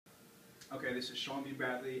Okay, this is Sean B.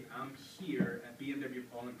 Bradley. I'm here at BMW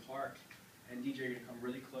Baldwin Park, and DJ, you're going to come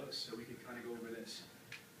really close so we can kind of go over this.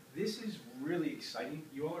 This is really exciting.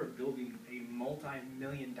 You all are building a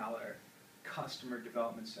multi-million-dollar customer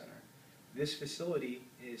development center. This facility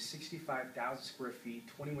is 65,000 square feet,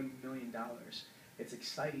 $21 million. It's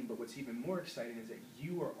exciting, but what's even more exciting is that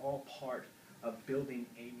you are all part of building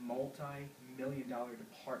a multi-million-dollar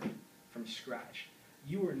department from scratch.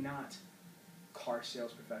 You are not car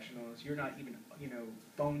sales professionals. You're not even,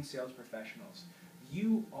 phone sales professionals.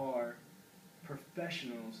 You are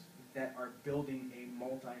professionals that are building a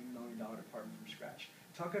multi-million-dollar department from scratch.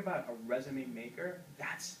 Talk about a resume maker.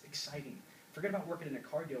 That's exciting. Forget about working in a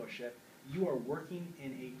car dealership. You are working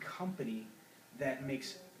in a company that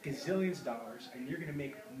makes gazillions of dollars, and you're going to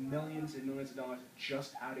make millions and millions of dollars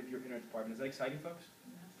just out of your internet department. Is that exciting, folks?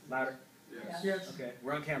 Louder? Yes. Okay,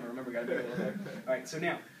 we're on camera. Remember, we got to make it a little better. All right, so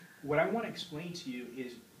now, what I want to explain to you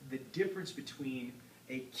is the difference between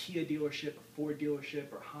a Kia dealership, a Ford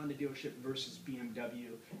dealership, or Honda dealership versus BMW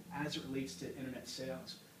as it relates to internet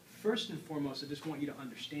sales. First and foremost, I just want you to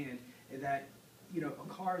understand that a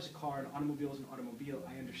car is a car, an automobile is an automobile.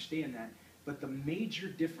 I understand that. But the major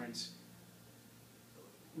difference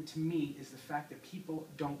to me is the fact that people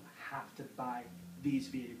don't have to buy these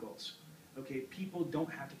vehicles. Okay, people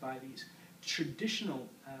don't have to buy these. Traditional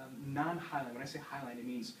non-Highline, when I say Highline, it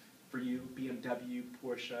means for you, BMW,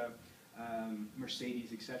 Porsche,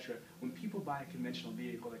 Mercedes, etc. When people buy a conventional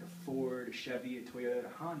vehicle like a Ford, a Chevy, a Toyota,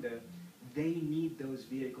 a Honda, they need those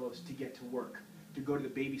vehicles to get to work, to go to the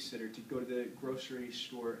babysitter, to go to the grocery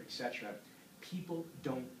store, etc. People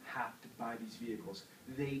don't have to buy these vehicles.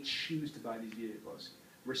 They choose to buy these vehicles.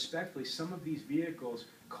 Respectfully, some of these vehicles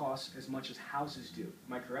cost as much as houses do.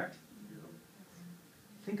 Am I correct?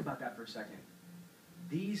 Think about that for a second.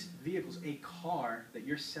 These vehicles, a car that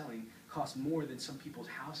you're selling, costs more than some people's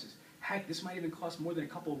houses. Heck, this might even cost more than a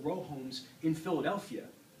couple of row homes in Philadelphia.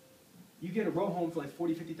 You get a row home for like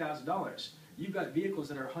 $40,000, $50,000. You've got vehicles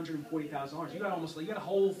that are $140,000. You got a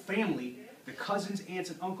whole family. The cousins, aunts,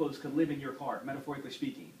 and uncles could live in your car, metaphorically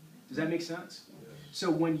speaking. Does that make sense?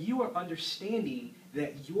 So when you are understanding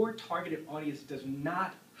that your targeted audience does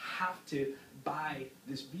not have to buy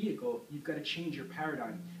this vehicle, you've got to change your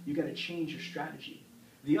paradigm. You've got to change your strategy.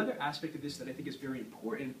 The other aspect of this that I think is very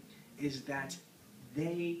important is that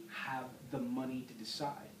they have the money to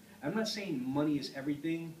decide. I'm not saying money is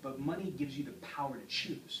everything, but money gives you the power to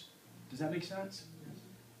choose. Does that make sense?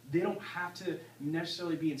 They don't have to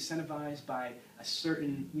necessarily be incentivized by a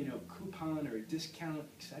certain, coupon or a discount,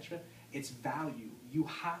 etc. It's value. You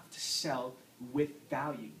have to sell with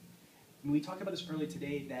value. And we talked about this earlier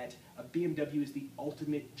today that a BMW is the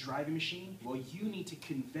ultimate driving machine. Well, you need to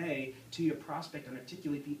convey to your prospect and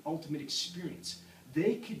articulate the ultimate experience.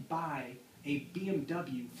 They could buy a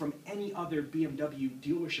BMW from any other BMW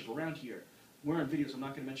dealership around here. We're on videos, I'm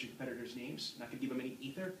not going to mention competitors' names, not going to give them any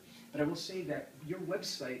ether, but I will say that your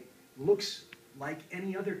website looks like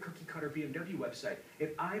any other cookie-cutter BMW website.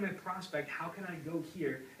 If I'm a prospect, how can I go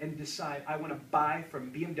here and decide I want to buy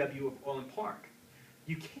from BMW of Baldwin Park?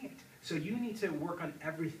 You can't. So you need to work on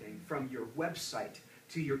everything from your website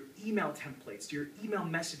to your email templates, to your email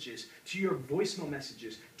messages, to your voicemail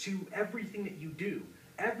messages, to everything that you do.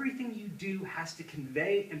 Everything you do has to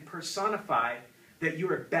convey and personify that you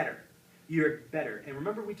are better. You're better. And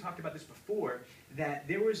remember we talked about this before, that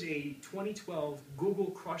there was a 2012 Google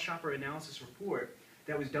cross-shopper analysis report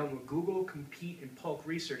that was done with Google, Compete, and Polk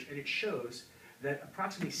Research, and it shows that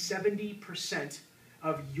approximately 70%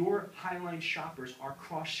 of your Highline shoppers are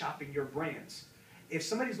cross-shopping your brands. If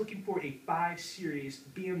somebody's looking for a 5 Series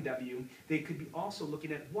BMW, they could be also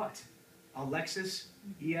looking at what? A Lexus,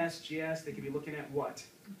 ES, GS, they could be looking at what?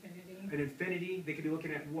 Infiniti. An Infiniti, they could be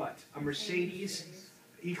looking at what? A Mercedes,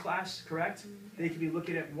 E-Class, correct? They could be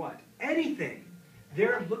looking at what? Anything.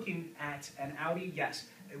 They're looking at an Audi, yes.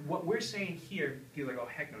 What we're saying here, you're like, oh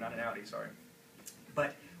heck no, not an Audi, sorry.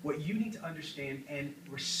 But what you need to understand and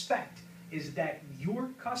respect is that your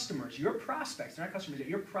customers, your prospects, not customers,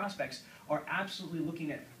 your prospects are absolutely looking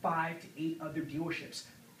at 5 to 8 other dealerships,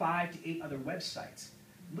 5 to 8 other websites.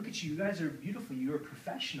 Look at you, you guys are beautiful, you're a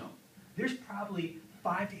professional. There's probably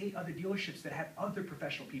 5 to 8 other dealerships that have other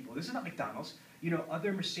professional people. This is not McDonald's.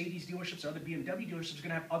 Other Mercedes dealerships or other BMW dealerships are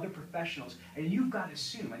going to have other professionals. And you've got to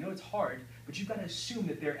assume, I know it's hard, but you've got to assume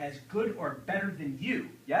that they're as good or better than you,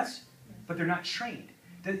 yes? But they're not trained.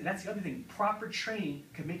 That's the other thing. Proper training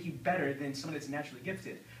can make you better than someone that's naturally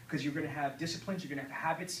gifted, because you're going to have disciplines, you're going to have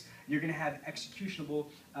habits, you're going to have executionable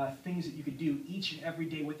things that you can do each and every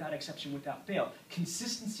day without exception, without fail.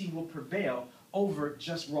 Consistency will prevail over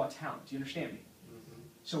just raw talent. Do you understand me?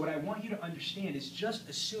 So what I want you to understand is just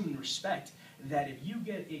assume and respect that if you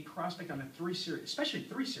get a prospect on a 3 Series, especially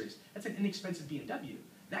 3 Series, that's an inexpensive BMW.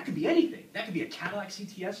 That could be anything. That could be a Cadillac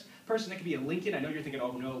CTS person. That could be a Lincoln. I know you're thinking,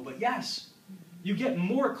 oh no, but yes. You get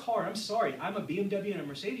more car. I'm sorry, I'm a BMW and a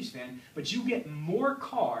Mercedes fan, but you get more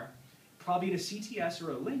car probably in a CTS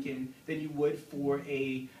or a Lincoln than you would for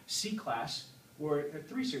a C-Class or a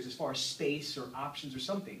 3 Series as far as space or options or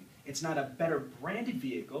something. It's not a better branded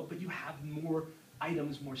vehicle, but you have more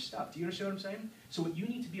items, more stuff. Do you understand what I'm saying? So what you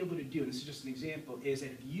need to be able to do, and this is just an example, is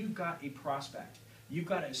that if you've got a prospect, you've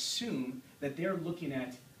got to assume that they're looking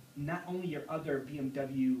at not only your other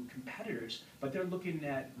BMW competitors, but they're looking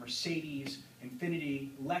at Mercedes, Infiniti,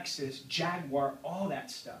 Lexus, Jaguar, all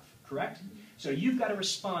that stuff, correct? So you've got to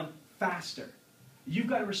respond faster. You've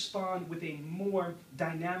got to respond with a more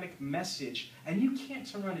dynamic message, and you can't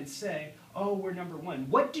turn around and say, oh, we're number 1.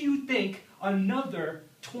 What do you think another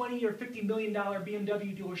 $20 or $50 million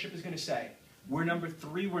BMW dealership is going to say? We're number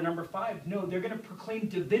 3, we're number 5. No, they're going to proclaim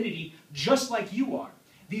divinity just like you are.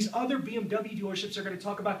 These other BMW dealerships are going to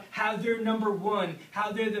talk about how they're number 1,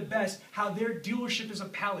 how they're the best, how their dealership is a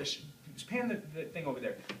palace. Pan the thing over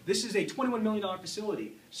there. This is a $21 million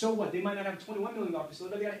facility. So what? They might not have a $21 million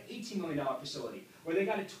facility, but they got an $18 million facility. Or they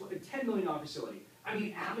got a $10 million facility. I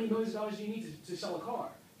mean, how many millions of dollars do you need to sell a car?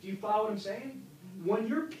 Do you follow what I'm saying? When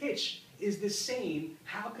your pitch is the same,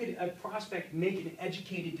 how could a prospect make an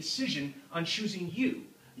educated decision on choosing you?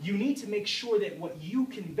 You need to make sure that what you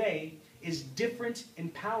convey is different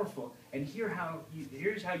and powerful. And here's how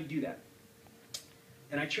you do that.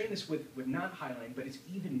 And I train this with non-highline, but it's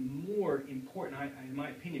even more important, in my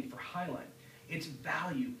opinion, for highline. It's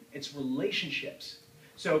value. It's relationships.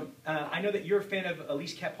 So I know that you're a fan of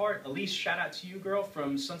Elise Kephart. Elise, shout out to you, girl,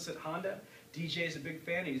 from Sunset Honda. DJ is a big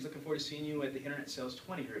fan, and he's looking forward to seeing you at the Internet Sales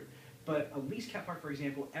 20 group. But Elise Kephart, for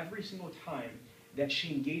example, every single time that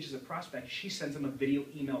she engages a prospect, she sends them a video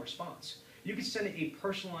email response. You can send a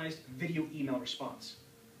personalized video email response.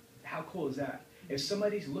 How cool is that? If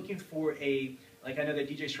somebody's looking for like I know that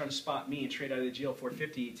DJ's trying to spot me and trade out of the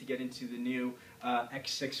GL450 to get into the new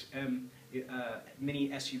X6M mini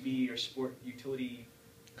SUV or sport utility.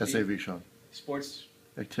 SAV, Sean. Sports.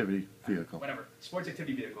 Activity vehicle. Whatever. Sports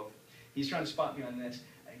activity vehicle. He's trying to spot me on this.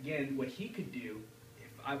 Again, what he could do, if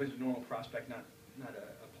I was a normal prospect, not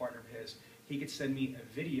a partner of his, he could send me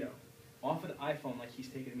a video off of the iPhone like he's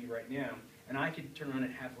taking me right now, and I could turn around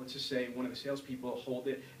and have, let's just say, one of the salespeople hold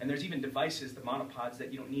it, and there's even devices, the monopods,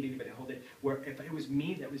 that you don't need anybody to hold it, where if it was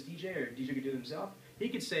me that was DJ, or DJ could do it himself, he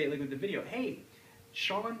could say, like with the video, hey,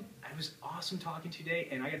 Sean, it was awesome talking to you today,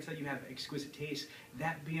 and I gotta tell you, you have exquisite taste.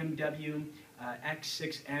 That BMW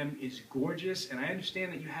X6M is gorgeous, and I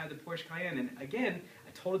understand that you have the Porsche Cayenne, and again,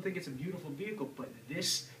 I totally think it's a beautiful vehicle, but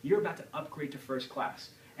this, you're about to upgrade to first class.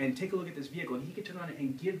 And take a look at this vehicle, and he could turn on it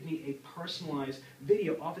and give me a personalized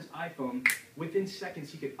video off his iPhone. Within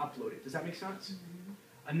seconds, he could upload it. Does that make sense?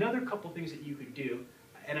 Mm-hmm. Another couple things that you could do,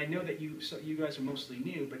 and I know that you guys are mostly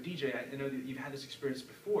new, but DJ, I know that you've had this experience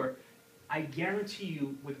before. I guarantee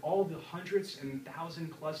you, with all the hundreds and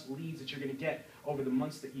 1,000+ leads that you're going to get over the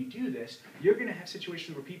months that you do this, you're going to have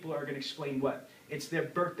situations where people are going to explain what? It's their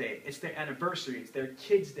birthday, it's their anniversary, it's their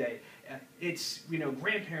kid's day, it's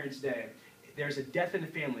grandparents' day. There's a death in the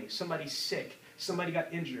family, somebody's sick, somebody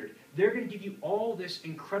got injured. They're going to give you all this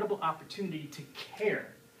incredible opportunity to care,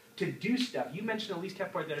 to do stuff. You mentioned Elise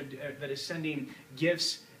Kephart that is sending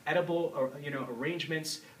gifts, edible or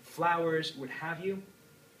arrangements, flowers, what have you.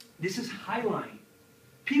 This is highline.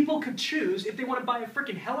 People could choose if they want to buy a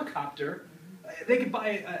freaking helicopter. They could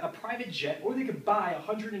buy a private jet, or they could buy a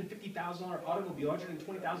 $150,000 automobile,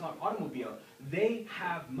 $120,000 automobile. They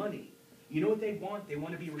have money. You know what they want? They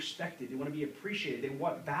want to be respected. They want to be appreciated. They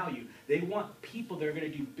want value. They want people they're going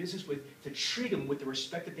to do business with to treat them with the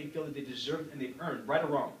respect that they feel that they deserve and they've earned, right or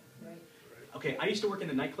wrong? Right. Okay, I used to work in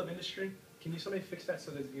the nightclub industry. Can somebody fix that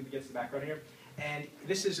so that it gets the background here? And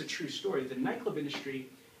this is a true story. The nightclub industry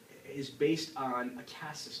is based on a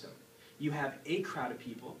caste system. You have a crowd of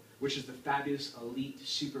people, which is the fabulous, elite,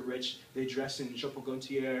 super rich. They dress in Jean Paul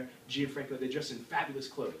Gaultier, Gianfranco. They dress in fabulous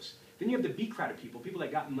clothes. Then you have the B crowd of people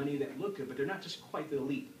that got money that look good, but they're not just quite the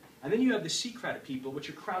elite. And then you have the C crowd of people, which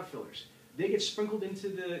are crowd fillers. They get sprinkled into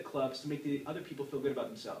the clubs to make the other people feel good about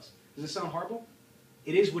themselves. Does it sound horrible?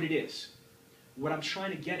 It is what it is. What I'm trying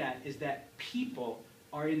to get at is that people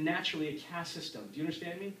are naturally a caste system. Do you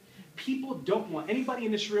understand me? People don't want, anybody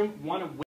in this room want to